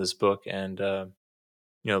two from this book, and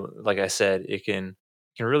like I said, it can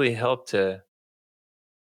really help to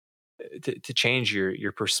change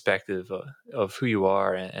your perspective of who you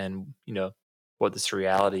are, and what this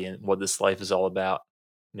reality and what this life is all about.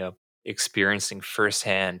 Experiencing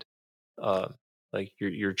firsthand, uh, like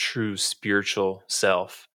your true spiritual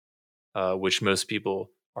self, which most people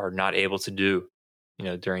are not able to do,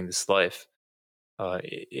 during this life.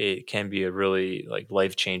 It can be a really like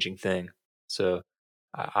life changing thing. So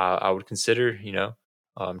I would consider,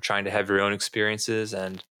 trying to have your own experiences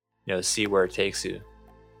and see where it takes you.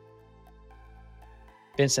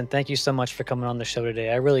 Vincent, thank you so much for coming on the show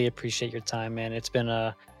today. I really appreciate your time, man. It's been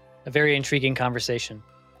a very intriguing conversation.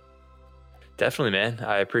 Definitely, man.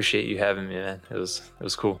 I appreciate you having me, man. It was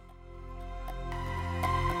cool.